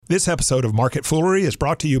This episode of Market Foolery is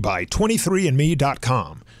brought to you by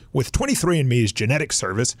 23andMe.com. With 23andMe's genetic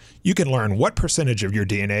service, you can learn what percentage of your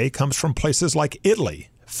DNA comes from places like Italy,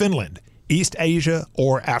 Finland, East Asia,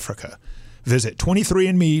 or Africa. Visit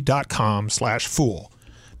 23andme.com/fool.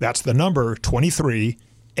 That's the number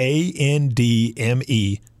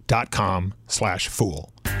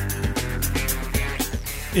 23andme.com/fool.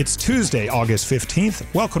 It's Tuesday, August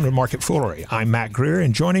 15th. Welcome to Market Foolery. I'm Matt Greer,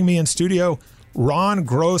 and joining me in studio, Ron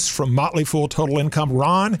Gross from Motley Fool Total Income.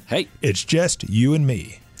 Ron, hey, it's just you and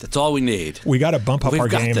me. That's all we need. We got to bump up our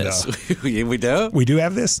game, this. though. We do? We do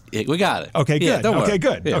have this? Yeah, we got it. Okay, good. Yeah, don't okay, worry.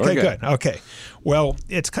 good. Yeah, okay, good. Okay. Well,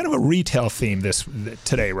 it's kind of a retail theme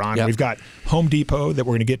today, Ron. Yep. We've got Home Depot that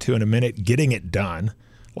we're going to get to in a minute, getting it done,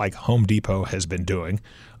 like Home Depot has been doing.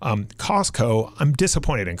 Costco, I'm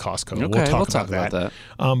disappointed in Costco. Okay, we'll talk about that.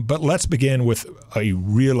 But let's begin with a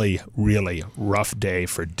really, really rough day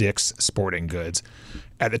for Dick's Sporting Goods.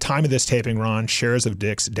 At the time of this taping, Ron, shares of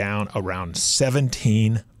Dick's down around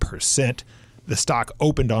 17%. The stock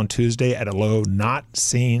opened on Tuesday at a low not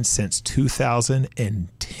seen since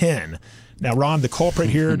 2010. Now, Ron, the culprit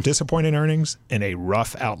here, disappointing earnings and a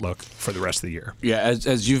rough outlook for the rest of the year. Yeah,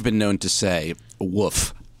 as you've been known to say,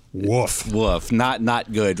 woof. Woof. Woof.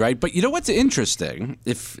 Not good, right? But you know what's interesting,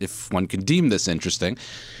 if one can deem this interesting?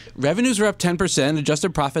 Revenues are up 10%,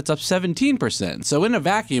 adjusted profits up 17%. So in a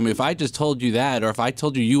vacuum, if I just told you that, or if I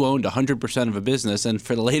told you owned 100% of a business, and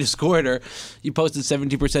for the latest quarter, you posted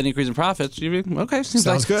 17% increase in profits, you'd be, okay,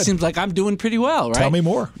 Sounds good. Seems like I'm doing pretty well, right? Tell me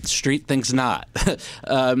more. The Street thinks not.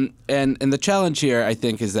 And the challenge here, I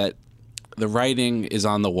think, is that the writing is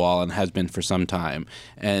on the wall and has been for some time,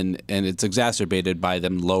 and it's exacerbated by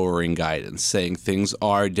them lowering guidance, saying things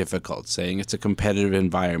are difficult, saying it's a competitive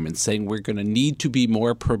environment, saying we're going to need to be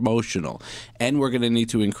more promotional, and we're going to need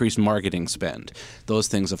to increase marketing spend. Those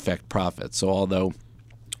things affect profits. So although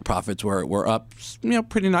profits were up,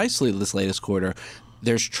 pretty nicely this latest quarter,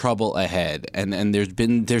 there's trouble ahead, and there's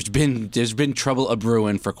been trouble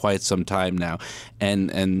a-brewing for quite some time now, and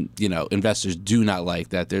investors do not like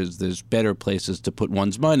that. There's better places to put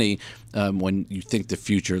one's money when you think the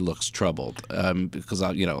future looks troubled, because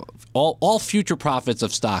all future profits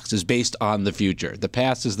of stocks is based on the future. The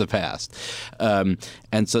past is the past, and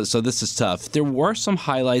so this is tough. There were some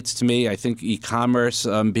highlights to me. I think e-commerce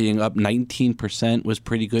being up 19% was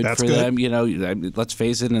pretty good for them. Let's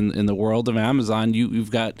face it, in the world of Amazon, you've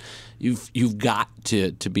got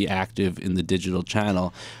to be active in the digital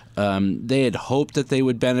channel. They had hoped that they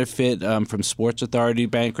would benefit from Sports Authority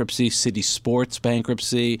bankruptcy, City Sports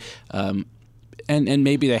bankruptcy, and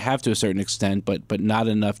maybe they have to a certain extent, but not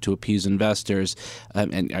enough to appease investors.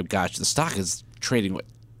 The stock is trading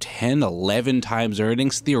 10, 11 times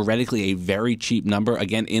earnings, theoretically a very cheap number,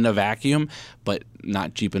 again, in a vacuum, but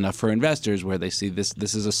not cheap enough for investors, where they see this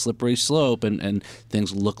is a slippery slope and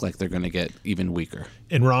things look like they're going to get even weaker.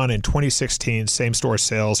 And Ron, in 2016, same-store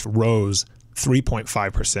sales rose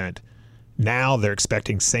 3.5%. Now they're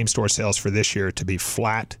expecting same-store sales for this year to be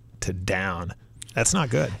flat to down. That's not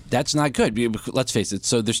good. That's not good. Let's face it.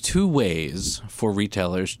 So there's two ways for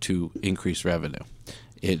retailers to increase revenue.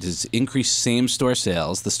 It is increase same-store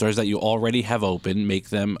sales. The stores that you already have open, make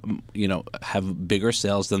them, have bigger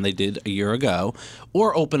sales than they did a year ago,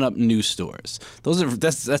 or open up new stores.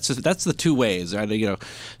 That's the two ways, right?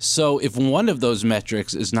 So if one of those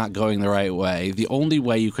metrics is not going the right way, the only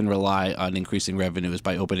way you can rely on increasing revenue is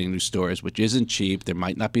by opening new stores, which isn't cheap. There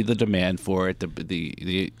might not be the demand for it.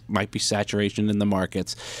 The might be saturation in the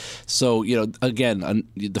markets. So again,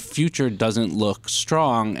 the future doesn't look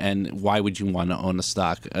strong, and why would you want to own a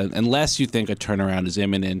stock? Unless you think a turnaround is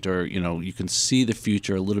imminent, or you can see the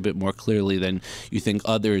future a little bit more clearly than you think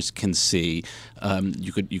others can see.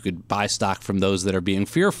 You could buy stock from those that are being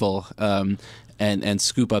fearful, and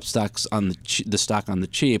scoop up stocks on the stock on the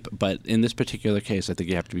cheap. But in this particular case, I think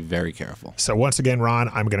you have to be very careful. So once again, Ron,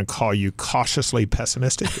 I'm going to call you cautiously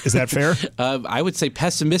pessimistic. Is that fair? I would say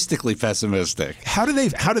pessimistically pessimistic. How do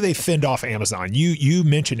they fend off Amazon? You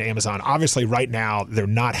mentioned Amazon. Obviously, right now they're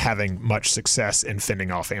not having much success in fending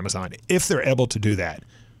off Amazon. If they're able to do that,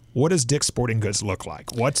 what does Dick's Sporting Goods look like?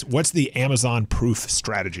 What's the Amazon-proof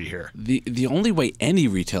strategy here? The only way any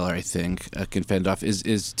retailer, I think, can fend off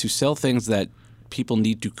is to sell things that people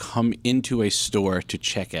need to come into a store to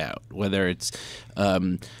check out, whether it's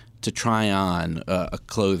to try on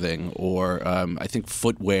clothing, or I think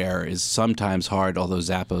footwear is sometimes hard, although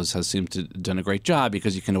Zappos has seemed to done a great job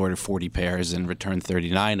because you can order 40 pairs and return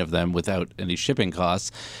 39 of them without any shipping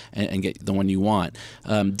costs and get the one you want.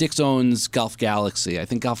 Dick's owns Golf Galaxy. I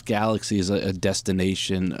think Golf Galaxy is a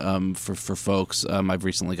destination for folks. I've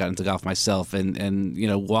recently got into golf myself, and you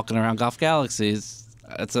know, walking around Golf Galaxy is,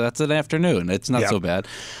 that's an afternoon. It's not so bad.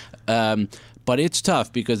 But it's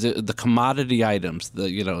tough because the commodity items,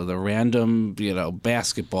 the random,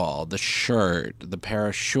 basketball, the shirt, the pair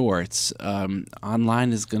of shorts,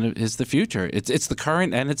 online is the future. It's the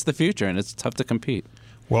current and it's the future, and it's tough to compete.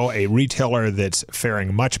 Well, a retailer that's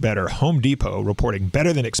faring much better, Home Depot, reporting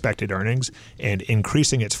better than expected earnings and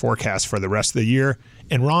increasing its forecast for the rest of the year.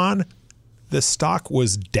 And Ron, the stock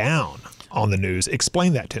was down on the news.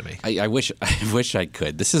 Explain that to me. I wish I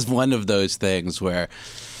could. This is one of those things where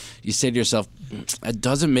you say to yourself, it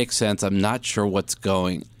doesn't make sense. I'm not sure what's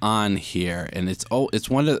going on here. And it's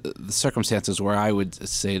one of the circumstances where I would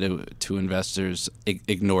say to investors,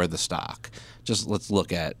 ignore the stock. Just let's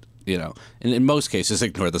look at, and in most cases,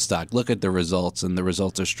 ignore the stock. Look at the results, and the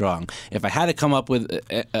results are strong. If I had to come up with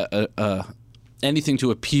anything to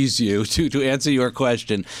appease you, to answer your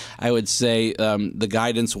question, I would say the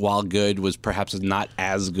guidance, while good, was perhaps not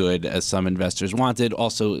as good as some investors wanted.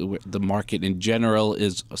 Also, the market in general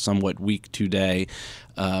is somewhat weak today.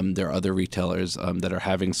 There are other retailers that are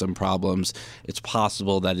having some problems. It's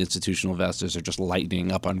possible that institutional investors are just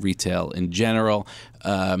lightening up on retail in general,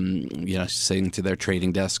 saying to their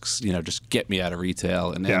trading desks, just get me out of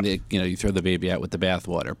retail. And then, you throw the baby out with the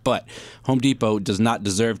bathwater. But Home Depot does not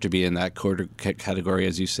deserve to be in that quarter category,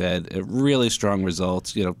 as you said. Really strong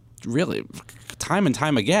results, really time and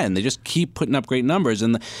time again. They just keep putting up great numbers.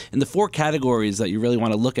 And in the four categories that you really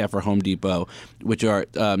want to look at for Home Depot, which are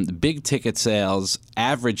big ticket sales,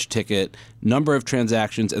 average ticket, number of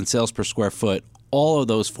transactions, and sales per square foot, all of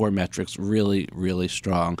those four metrics really, really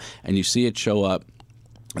strong. And you see it show up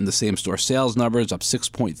in the same store sales numbers, up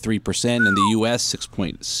 6.3%. In the U.S.,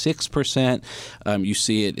 6.6%. You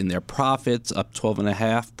see it in their profits, up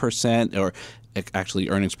 12.5%, or actually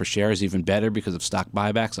earnings per share is even better because of stock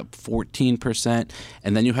buybacks, up 14%.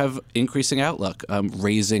 And then you have increasing outlook,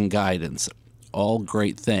 raising guidance, all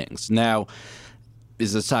great things. Now,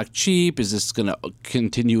 is the stock cheap? Is this going to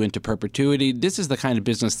continue into perpetuity? This is the kind of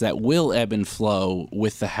business that will ebb and flow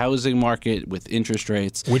with the housing market, with interest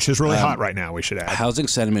rates. Which is really hot right now, we should add. Housing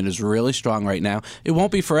sentiment is really strong right now. It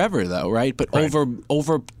won't be forever, though, right? But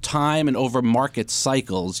over time and over market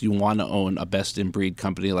cycles, you want to own a best-in-breed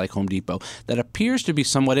company like Home Depot that appears to be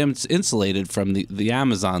somewhat insulated from the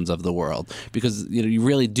Amazons of the world, because you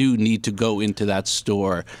really do need to go into that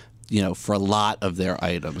store for a lot of their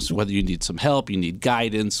items, whether you need some help, you need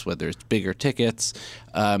guidance, whether it's bigger tickets.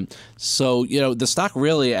 So the stock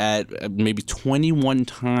really at maybe 21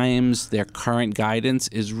 times their current guidance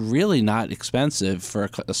is really not expensive for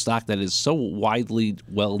a stock that is so widely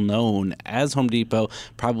well known as Home Depot,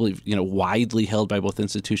 probably widely held by both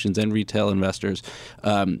institutions and retail investors.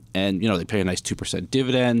 And they pay a nice 2%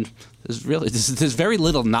 dividend. There's very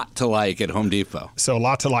little not to like at Home Depot. So a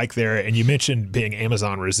lot to like there. And you mentioned being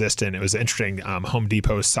Amazon resistant. It was interesting. Home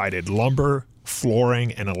Depot cited lumber,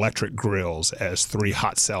 flooring, and electric grills as three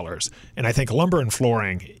hot sellers. And I think lumber and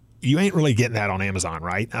flooring, you ain't really getting that on Amazon,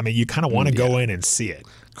 right? I mean, you kind of want to go in and see it.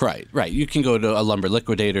 Right. You can go to a Lumber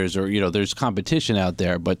Liquidators, or there's competition out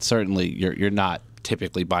there, but certainly you're not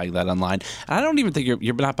typically buying that online. And I don't even think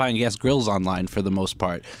you're not buying gas grills online for the most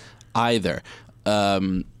part either.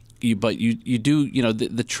 But you do,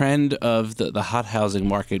 the trend of the hot housing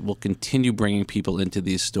market will continue bringing people into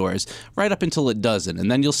these stores right up until it doesn't.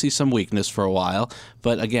 And then you'll see some weakness for a while.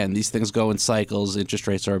 But again, these things go in cycles. Interest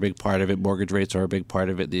rates are a big part of it. Mortgage rates are a big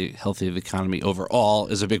part of it. The health of the economy overall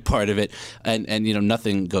is a big part of it. And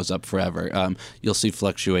nothing goes up forever. You'll see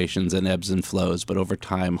fluctuations and ebbs and flows. But over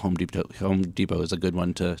time, Home Depot is a good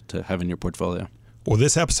one to have in your portfolio. Well,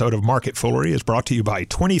 this episode of Market Foolery is brought to you by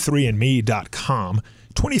 23andme.com.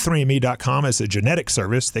 23andMe.com is a genetic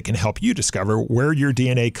service that can help you discover where your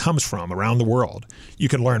DNA comes from around the world. You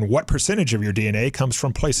can learn what percentage of your DNA comes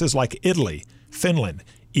from places like Italy, Finland,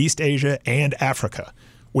 East Asia, and Africa.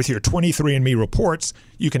 With your 23andMe reports,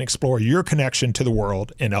 you can explore your connection to the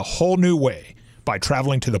world in a whole new way by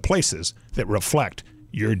traveling to the places that reflect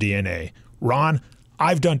your DNA. Ron,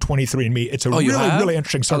 I've done 23andMe. It's a really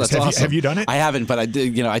interesting service. Awesome. Have you done it? I haven't, but I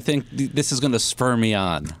did. I think this is going to spur me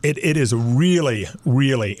on. It is really,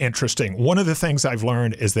 really interesting. One of the things I've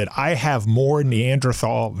learned is that I have more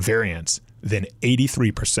Neanderthal variants than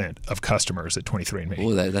 83% of customers at 23andMe.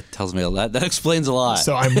 Oh, that tells me a lot. That explains a lot.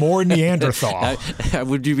 So I'm more Neanderthal.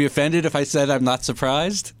 Would you be offended if I said I'm not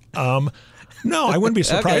surprised? No, I wouldn't be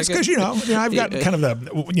surprised because I've got kind of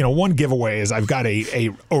the one giveaway is I've got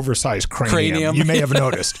a oversized cranium. You may have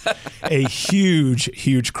noticed a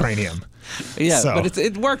huge cranium. Yeah, so, but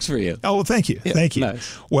it works for you. Oh, well, thank you. Yeah, thank you.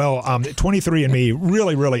 Nice. Well, 23andMe,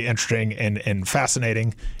 really, really interesting and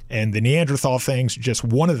fascinating. And the Neanderthal thing's just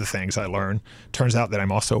one of the things I learned. Turns out that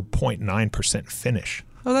I'm also 0.9% Finnish.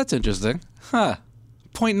 Oh, that's interesting. Huh.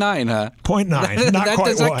 0.9, huh? 0.9, not quite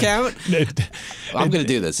does that one. count? I'm going to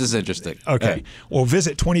do this. This is interesting. Okay. Well,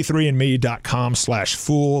 visit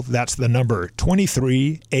 23andme.com/fool. That's the number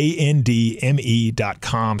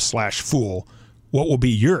 23andme.com/fool. What will be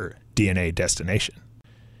your DNA destination?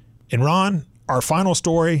 And Ron, our final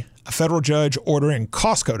story, a federal judge ordering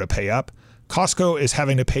Costco to pay up. Costco is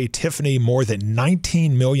having to pay Tiffany more than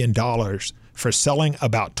 $19 million for selling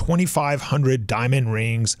about 2,500 diamond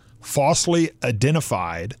rings falsely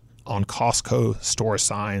identified on Costco store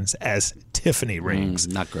signs as Tiffany rings.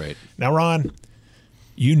 Not great. Now, Ron,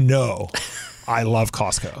 you know I love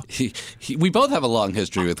Costco. We both have a long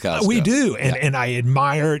history with Costco. We do, and I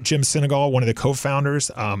admire Jim Sinegal, one of the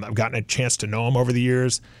co-founders. I've gotten a chance to know him over the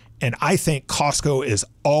years, and I think Costco is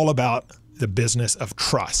all about the business of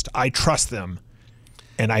trust. I trust them,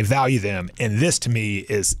 and I value them, and this to me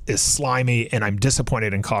is slimy, and I'm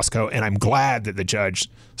disappointed in Costco, and I'm glad that the judge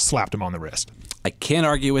slapped him on the wrist. I can't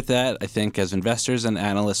argue with that. I think as investors and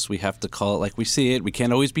analysts, we have to call it like we see it. We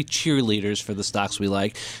can't always be cheerleaders for the stocks we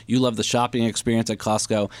like. You love the shopping experience at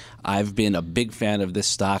Costco. I've been a big fan of this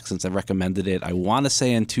stock since I recommended it. I want to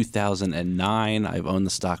say in 2009. I've owned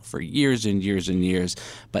the stock for years and years and years,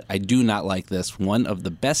 but I do not like this. One of the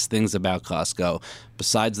best things about Costco,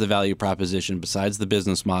 besides the value proposition, besides the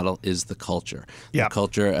business model, is the culture. Yeah. The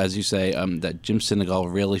culture, as you say, that Jim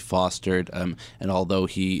Sinegal really fostered, and although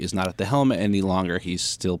he is not at the helm any longer, he's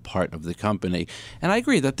still part of the company. And I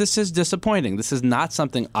agree that this is disappointing. This is not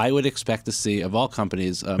something I would expect to see of all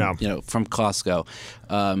companies, No. from Costco.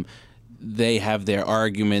 They have their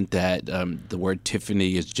argument that the word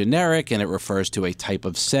Tiffany is generic and it refers to a type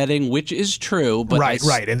of setting, which is true. But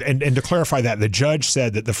Right. And to clarify that, the judge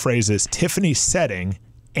said that the phrases Tiffany setting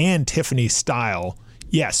and Tiffany style,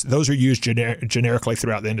 yes, those are used generically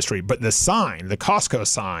throughout the industry. But the sign, the Costco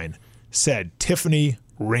sign, said Tiffany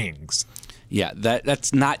rings. Yeah,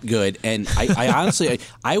 that's not good. And I honestly,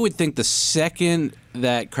 I would think the second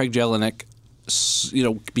that Craig Jelinek,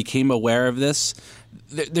 became aware of this,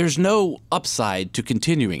 there's no upside to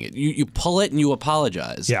continuing it. You pull it and you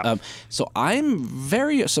apologize. Yeah. So I'm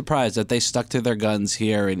very surprised that they stuck to their guns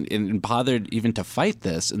here and bothered even to fight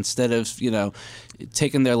this instead of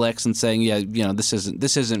taking their licks and saying,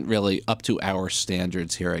 this isn't really up to our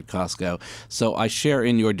standards here at Costco. So I share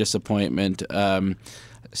in your disappointment.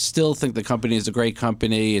 Still think the company is a great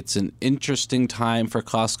company. It's an interesting time for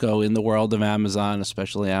Costco in the world of Amazon,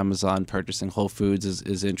 especially Amazon purchasing Whole Foods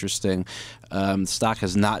is interesting. The stock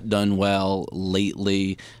has not done well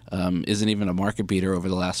lately, isn't even a market beater over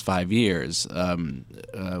the last 5 years.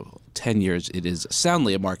 10 years, it is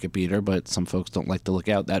soundly a market beater, but some folks don't like to look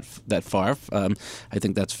out that far. I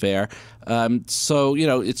think that's fair. So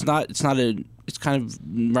it's kind of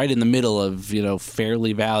right in the middle of,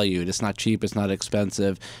 fairly valued. It's not cheap, it's not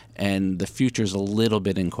expensive, and the future's a little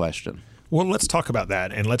bit in question. Well, let's talk about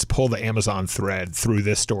that, and let's pull the Amazon thread through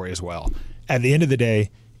this story as well. At the end of the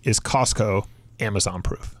day, is Costco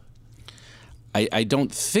Amazon-proof? I don't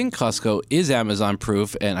think Costco is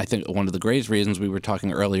Amazon-proof, and I think one of the greatest reasons we were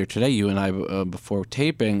talking earlier today, you and I, before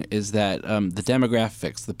taping, is that the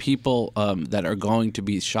demographics, the people that are going to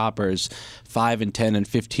be shoppers 5 and 10 and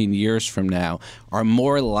 15 years from now are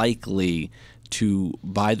more likely to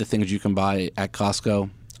buy the things you can buy at Costco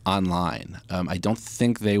online. I don't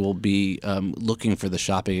think they will be looking for the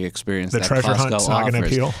shopping experience that treasure Costco hunt's not offers. going to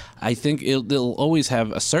appeal? I think it'll always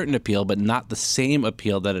have a certain appeal, but not the same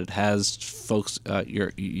appeal that it has folks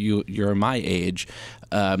you're my age.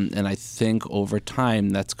 And I think over time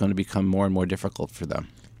that's going to become more and more difficult for them.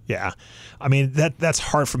 Yeah. I mean, that's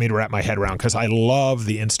hard for me to wrap my head around because I love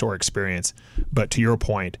the in-store experience. But to your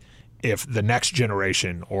point, if the next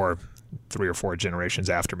generation or 3 or 4 generations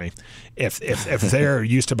after me, if they're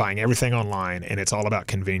used to buying everything online and it's all about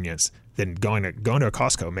convenience, then going to a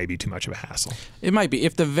Costco may be too much of a hassle. It might be.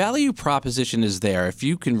 If the value proposition is there, if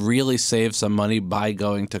you can really save some money by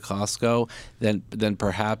going to Costco, then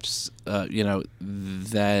perhaps that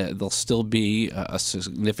there'll still be a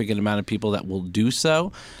significant amount of people that will do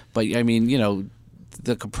so. But I mean,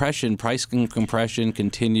 the price compression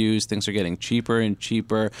continues. Things are getting cheaper and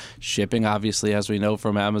cheaper. Shipping, obviously, as we know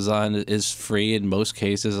from Amazon, is free in most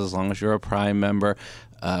cases as long as you're a Prime member.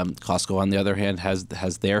 Costco, on the other hand, has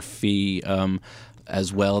their fee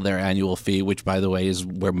as well, their annual fee, which, by the way, is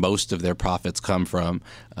where most of their profits come from.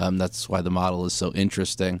 That's why the model is so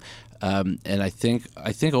interesting. And I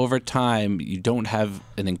think over time, you don't have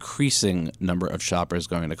an increasing number of shoppers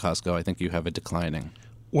going to Costco. I think you have a declining.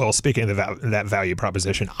 Well, speaking of that value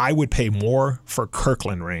proposition, I would pay more for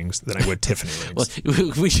Kirkland rings than I would Tiffany rings.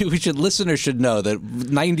 Well, listeners should know that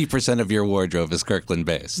 90% of your wardrobe is Kirkland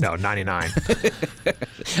based. No, 99.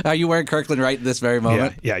 Are you wearing Kirkland right this very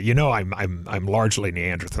moment? Yeah. You know, I'm largely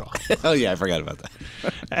Neanderthal. Oh yeah, I forgot about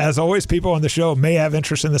that. As always, people on the show may have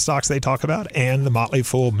interest in the stocks they talk about, and the Motley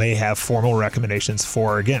Fool may have formal recommendations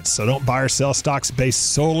for or against. So don't buy or sell stocks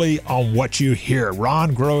based solely on what you hear.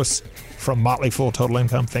 Ron Gross from Motley Fool Total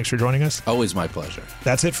Income, thanks for joining us. Always my pleasure.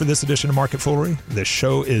 That's it for this edition of Market Foolery. This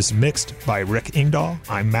show is mixed by Rick Ingdahl.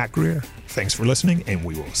 I'm Matt Greer. Thanks for listening, and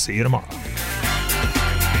we will see you tomorrow.